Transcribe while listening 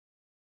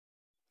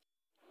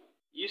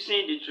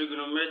Using the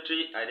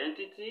trigonometry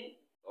identity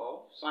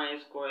of sine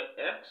square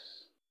x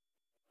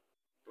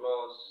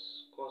plus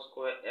cos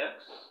square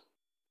x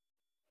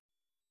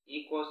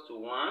equals to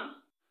 1,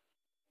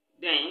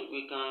 then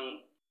we can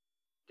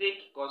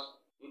take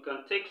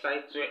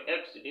sine square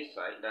x to this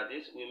side. That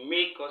is, we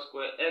make cos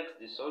square x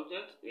the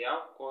subject. We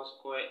have cos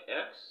square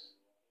x.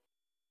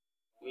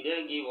 We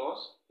then give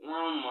us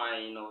 1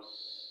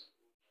 minus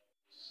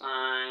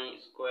sine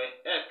square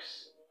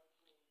x,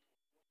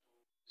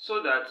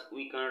 so that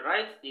we can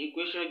write the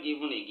equation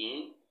given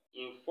again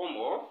in form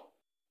of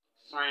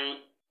sine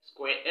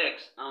square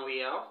x, and we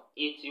have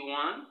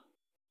 81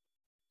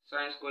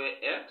 sine square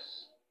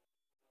x,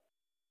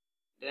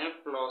 then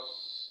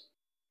plus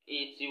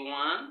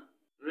 81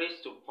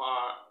 raised to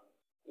power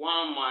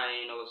 1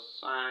 minus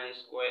sine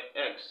square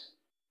x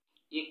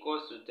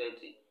equals to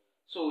 30.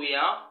 So we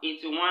have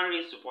 81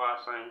 raised to power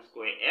sine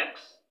square x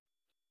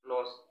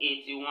plus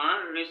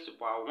 81 raised to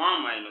power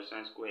 1 minus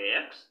sine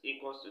square x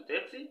equals to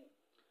 30.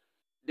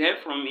 Then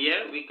from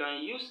here, we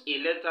can use a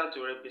letter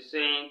to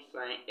represent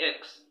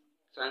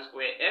sine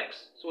square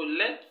x. So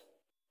let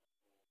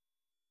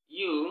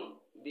u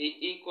be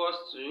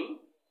equals to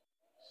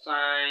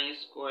sine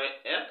square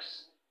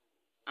x,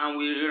 and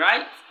we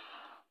write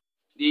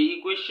the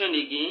equation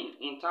again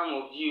in terms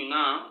of u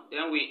now.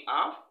 Then we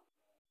have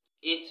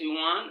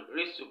 81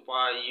 raised to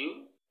power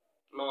u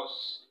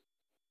plus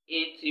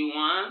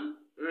 81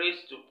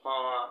 raised to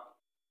power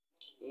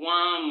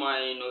 1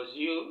 minus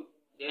u,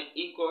 then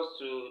equals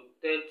to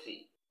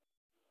 30.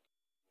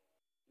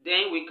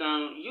 Then we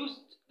can use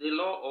the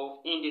law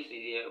of indices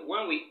here.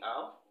 When we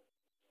have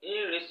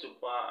a raised to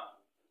power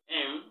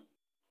m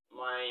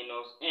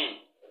minus n,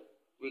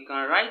 we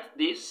can write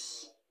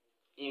this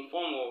in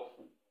form of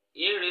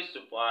a raised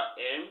to power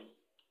m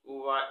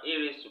over a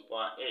raised to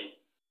power n.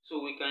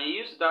 So we can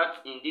use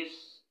that in this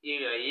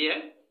area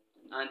here,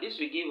 and this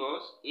will give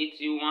us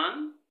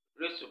 81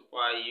 raised to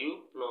power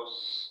u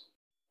plus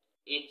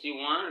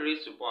 81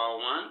 raised to power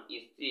 1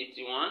 is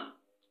 81,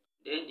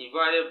 then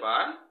divided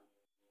by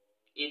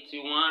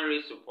 81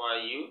 raised to power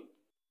u,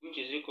 which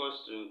is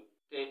equals to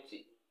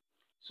 30.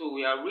 So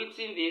we are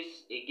written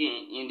this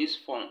again in this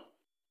form.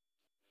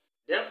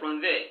 Then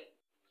from there,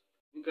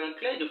 we can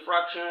clear the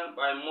fraction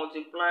by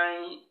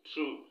multiplying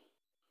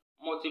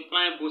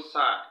both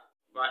sides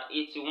by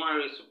 81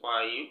 raised to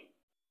power u.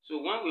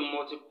 So when we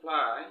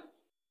multiply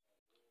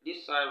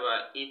this side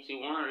by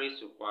 81 raised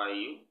to power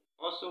u,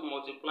 also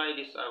multiply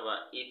this side by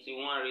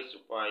 81 raised to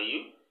power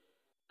u,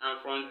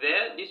 and from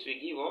there this will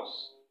give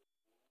us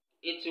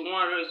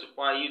 81 raised to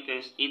power u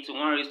times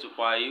 81 raised to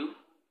power u.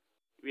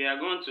 We are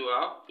going to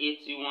have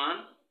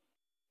 81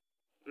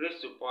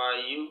 raised to power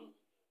u,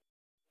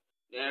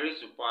 then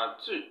raised to power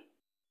 2,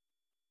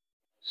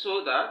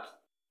 so that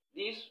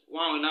this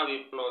one will now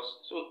be plus.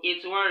 So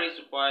 81 raised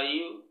to power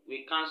u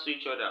will cancel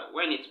each other.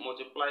 When it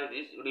multiplies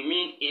this,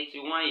 remain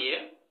 81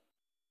 here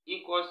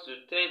equals to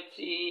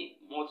 30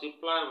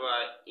 multiplied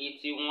by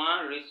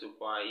 81 raised to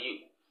power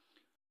u.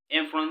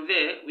 And from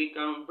there, we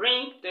can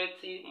bring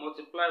 30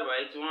 multiplied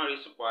by 81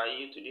 raised to power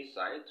u to this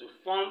side to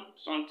form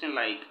something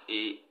like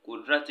a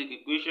quadratic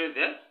equation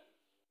there.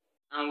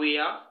 And we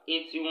have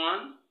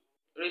 81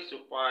 raised to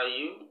power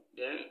u,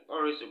 then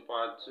all raised to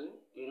power 2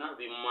 will now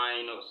be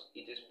minus,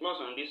 it is plus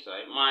on this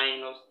side,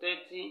 minus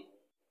 30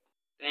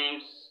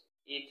 times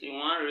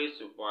 81 raised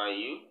to power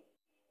u,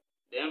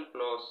 then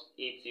plus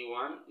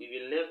 81, we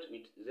will be left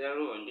with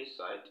 0 on this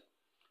side.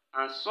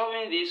 And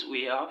solving this,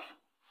 we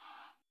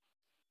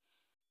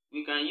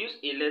can use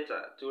a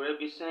letter to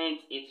represent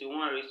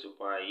 81 raised to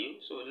power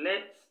u. So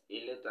let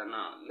v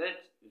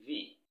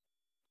be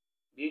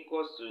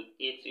equals to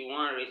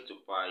 81 raised to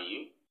power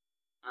u.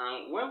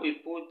 And when we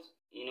put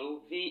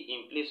v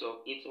in place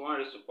of 81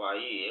 raised to power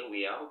u here,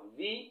 we have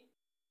v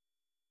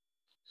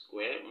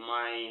square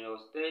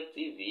minus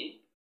 30v,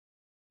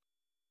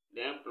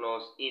 then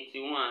plus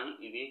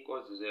 81 will be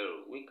equal to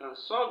 0. We can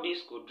solve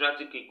this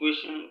quadratic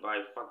equation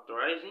by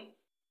factorizing.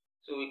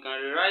 So we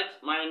can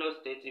rewrite minus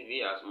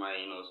 30v as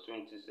minus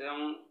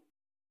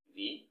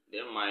 27v,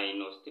 then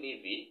minus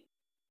 3v,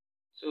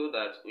 so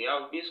that we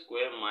have v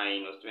square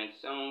minus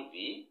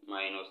 27v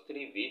minus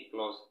 3v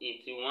plus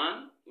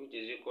 81, which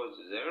is equal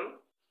to 0.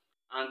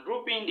 And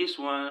grouping this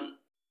one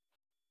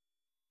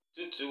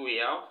to 2, we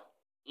have,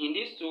 in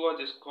this 2,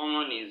 what is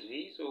common is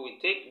v, so we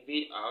take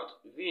v out,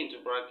 v into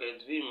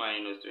bracket v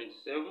minus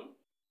 27.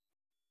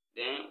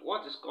 Then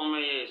what is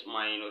common here is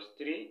minus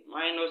 3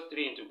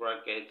 into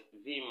bracket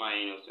v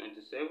minus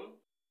 27,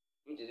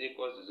 which is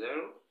equal to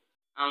 0.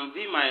 And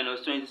v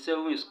minus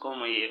 27 is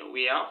common here.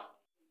 We have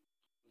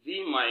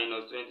v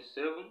minus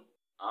 27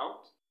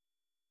 out.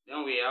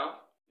 Then we have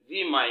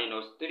v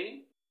minus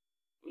 3,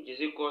 which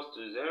is equal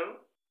to 0.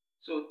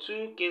 So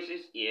two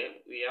cases here,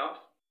 we have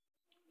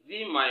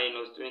v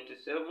minus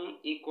 27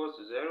 equals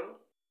to 0,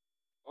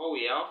 or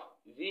we have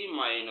v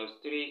minus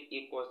 3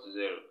 equals to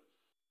 0.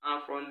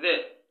 And from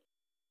there,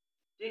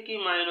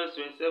 taking minus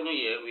 27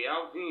 here, we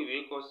have v will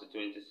be equals to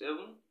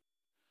 27.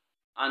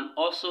 And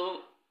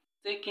also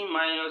taking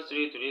minus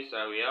 3 to this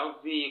side, we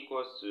have v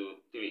equals to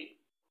 3.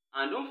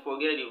 And don't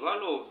forget the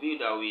value of u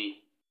that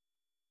we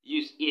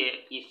use here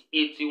is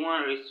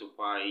 81 raised to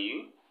power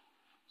u.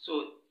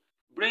 So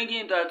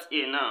bringing that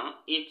here now,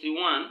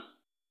 81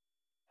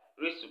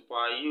 raised to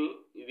power u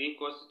will be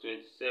equal to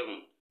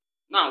 27.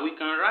 Now we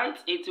can write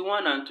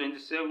 81 and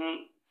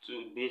 27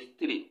 to base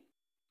 3.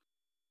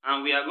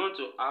 And we are going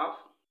to have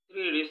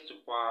 3 raised to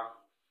power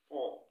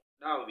 4.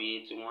 That will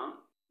be 81.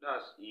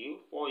 That's u,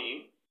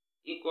 4u,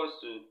 equals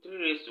to 3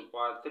 raised to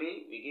power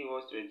 3 will give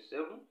us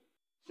 27.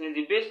 Since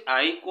the base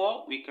are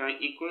equal, we can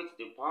equate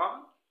the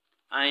power.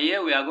 And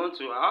here we are going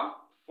to have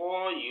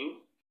 4u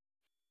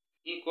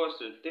equals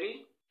to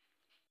 3.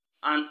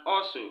 And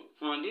also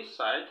from this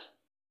side,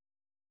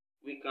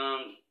 we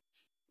can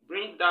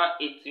bring that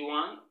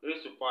 81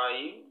 raised to power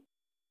u.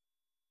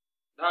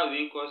 That will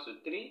be equals to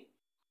 3.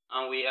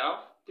 And we have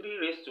 3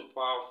 raised to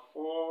power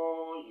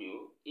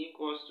 4u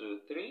equals to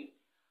 3.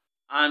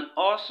 And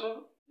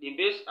also the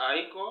base are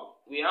equal.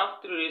 We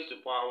have 3 raised to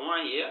power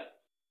 1 here.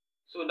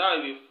 So that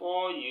will be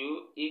 4u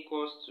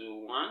equals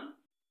to 1.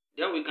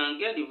 Then we can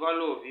get the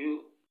value of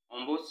u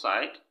on both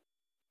sides.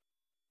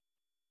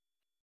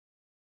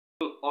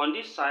 So on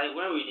this side,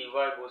 when we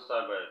divide both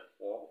sides by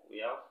 4, we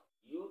have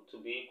u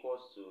to be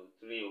equals to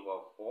 3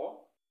 over 4.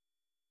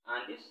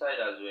 And this side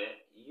as well,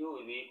 u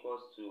will be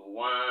equals to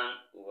 1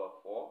 over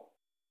 4.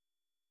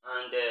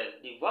 And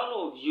the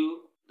value of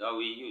u that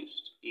we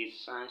used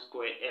is sine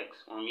square x.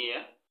 From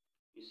here,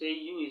 we say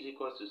u is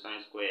equals to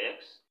sine square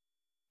x.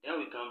 Then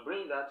we can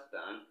bring that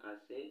down and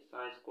say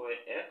sine square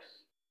x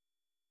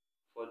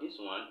for this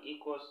one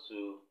equals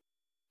to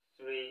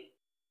 3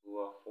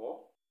 over 4.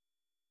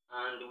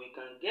 And we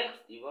can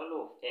get the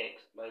value of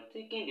x by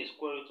taking the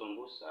square root on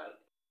both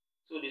sides.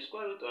 So the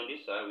square root on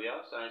this side, we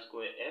have sine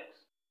square x,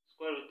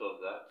 square root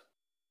of that,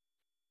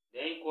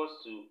 then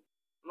equals to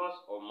plus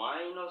or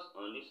minus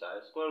on this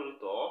side, square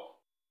root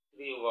of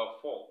 3 over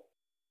 4.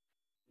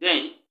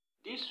 Then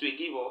this will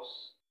give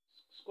us,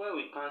 square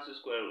will cancel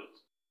square root.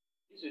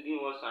 This will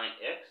give us sine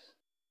x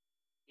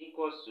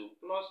equals to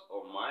plus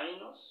or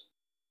minus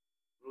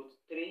root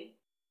 3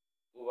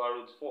 over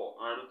root 4.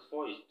 And root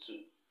 4 is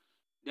 2.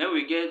 Then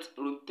we get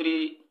root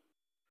 3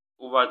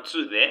 over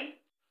 2 there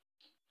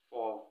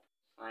for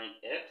sine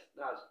x.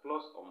 That's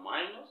plus or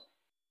minus.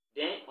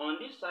 Then on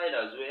this side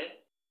as well,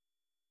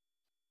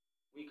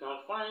 we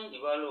can find the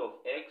value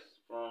of x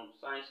from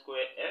sine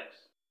square x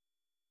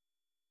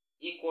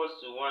equals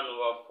to 1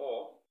 over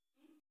 4.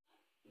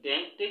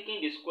 Then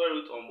taking the square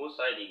root on both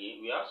sides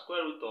again, we have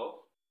square root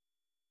of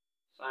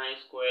sine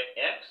square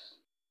x,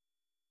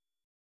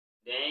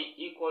 then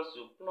equals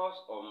to plus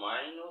or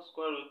minus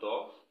square root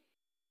of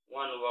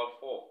 1 over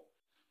 4.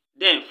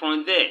 Then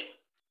from there,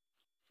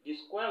 the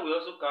square will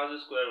also cancel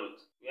square root.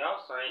 We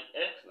have sine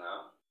x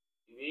now,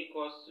 it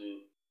equals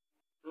to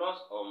plus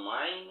or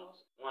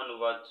minus 1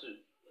 over 2.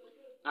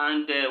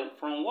 And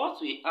from what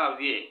we have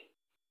here,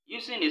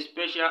 using a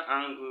special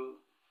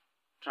angle,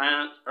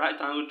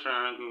 right angle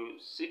triangle,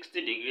 60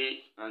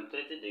 degree and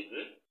 30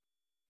 degree,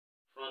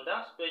 from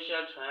that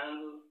special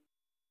triangle,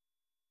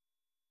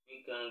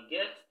 we can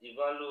get the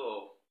value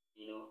of,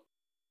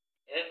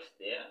 x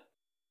there,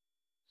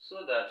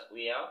 so that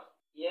we have,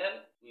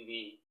 here will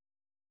be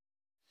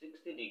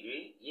 60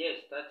 degree, here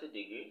is 30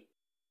 degree,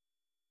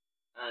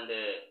 and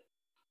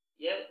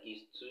here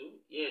is 2,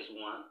 here is 1,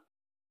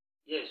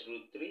 here is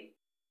root 3.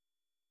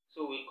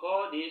 So we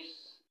call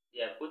this the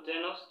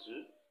hypotenuse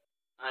 2,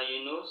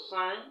 and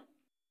sine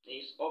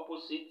is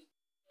opposite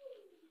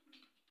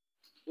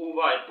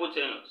over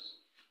hypotenuse.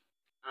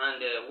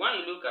 And when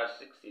you look at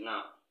 60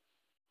 now,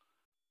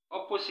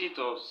 opposite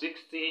of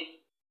 60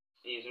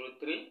 is root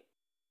 3,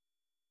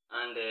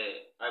 and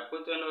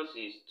hypotenuse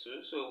is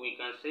 2. So we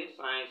can say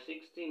sine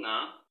 60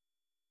 now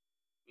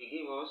will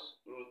give us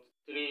root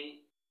 3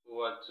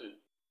 over 2.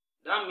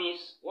 That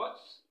means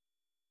what's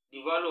the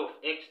value of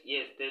x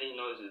here is telling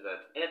us is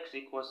that x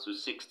equals to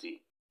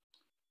 60.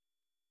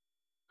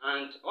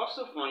 And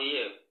also from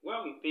here,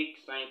 when we pick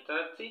sine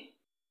 30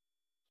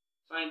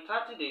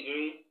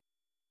 degree,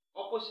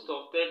 opposite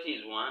of 30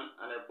 is 1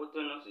 and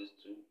hypotenuse is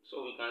 2.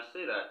 So we can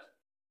say that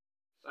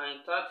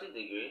sine 30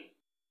 degree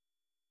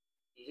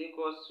is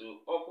equals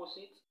to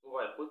opposite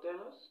over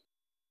hypotenuse,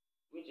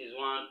 which is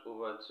 1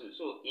 over 2.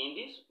 So in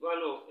this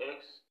value of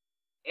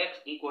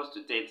x equals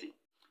to 30.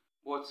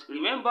 But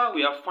remember,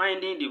 we are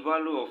finding the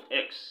value of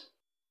x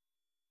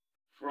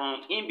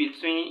from in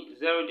between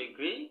 0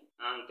 degree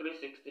and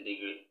 360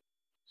 degree.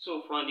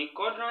 So from the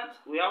quadrant,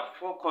 we have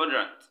 4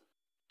 quadrants.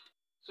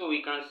 So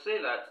we can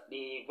say that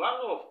the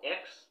value of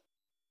x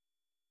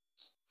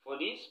for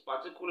this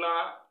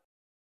particular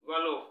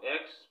value of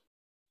x,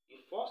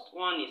 the first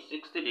one is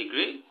 60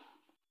 degree.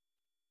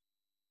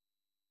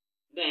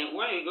 Then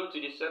when you go to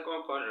the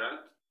second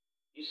quadrant,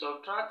 you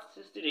subtract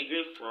 60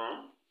 degree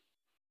from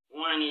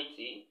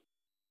 180,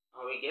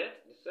 and we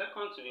get the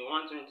second to be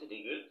 120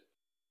 degrees.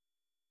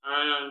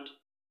 And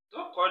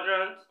third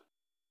quadrant,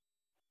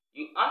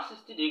 you add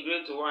 60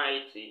 degrees to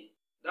 180,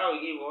 that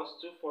will give us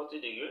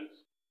 240 degrees.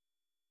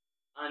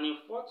 And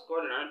in fourth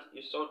quadrant,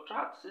 you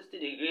subtract 60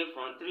 degrees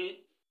from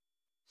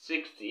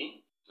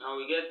 360, and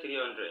we get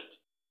 300.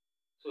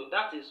 So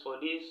that is for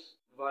this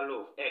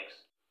value of x.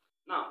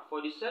 Now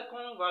for the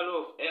second value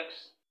of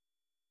x,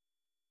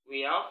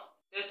 we have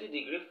 30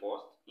 degrees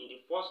first in the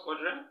first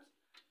quadrant.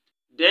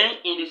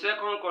 Then in the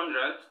second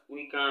quadrant,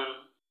 we can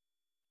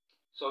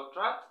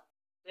subtract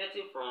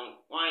 30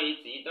 from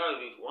 180, that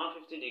will be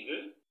 150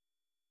 degrees.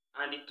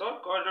 And the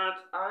third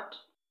quadrant, add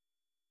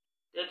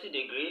 30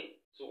 degrees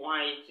to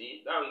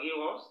 180, that will give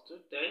us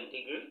 210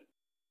 degrees.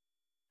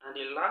 And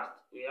the last,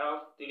 we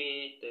have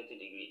 330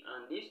 degrees.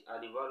 And these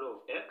are the value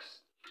of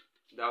x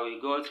that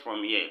we got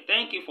from here.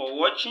 Thank you for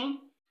watching.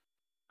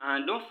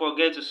 And don't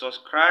forget to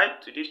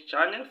subscribe to this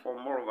channel for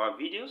more of our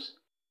videos.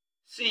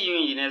 See you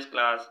in the next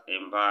class,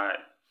 and bye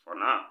for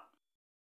now.